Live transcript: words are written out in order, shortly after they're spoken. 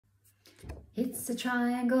It's a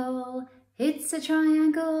triangle. It's a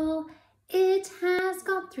triangle. It has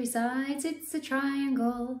got three sides. It's a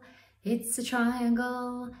triangle. It's a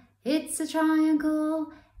triangle. It's a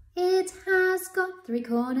triangle. It has got three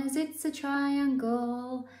corners. It's a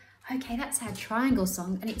triangle. Okay, that's our triangle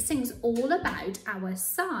song, and it sings all about our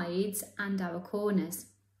sides and our corners.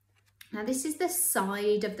 Now this is the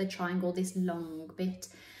side of the triangle, this long bit.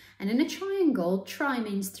 And in a triangle, tri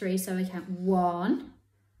means three, so we count 1,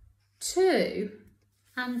 2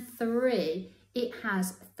 and 3. It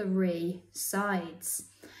has 3 sides.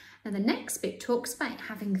 Now the next bit talks about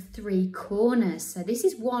having 3 corners. So this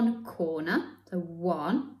is 1 corner, so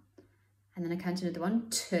 1, and then I count another 1,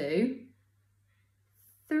 2,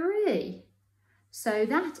 3. So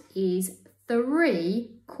that is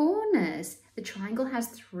 3 corners. The triangle has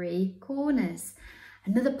 3 corners.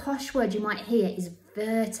 Another posh word you might hear is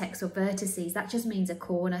vertex or vertices. That just means a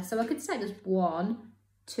corner. So I could say there's 1,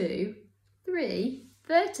 2, 3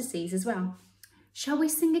 vertices as well. Shall we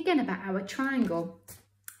sing again about our triangle?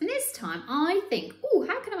 And this time I think, oh,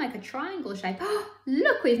 how can I make a triangle shape? Oh,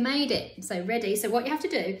 look, we've made it. So ready. So what you have to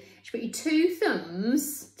do is put your 2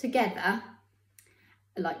 thumbs together,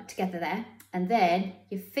 like together there. And then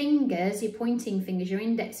your fingers, your pointing fingers, your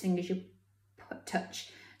index fingers, you touch.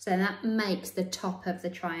 So that makes the top of the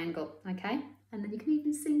triangle, okay? And then you can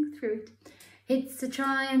even sing through it. It's a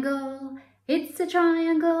triangle, it's a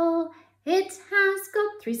triangle. It has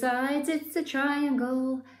got 3 sides, it's a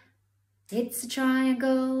triangle. It's a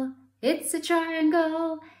triangle, it's a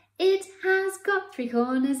triangle. It has got 3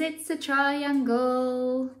 corners, it's a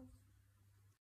triangle.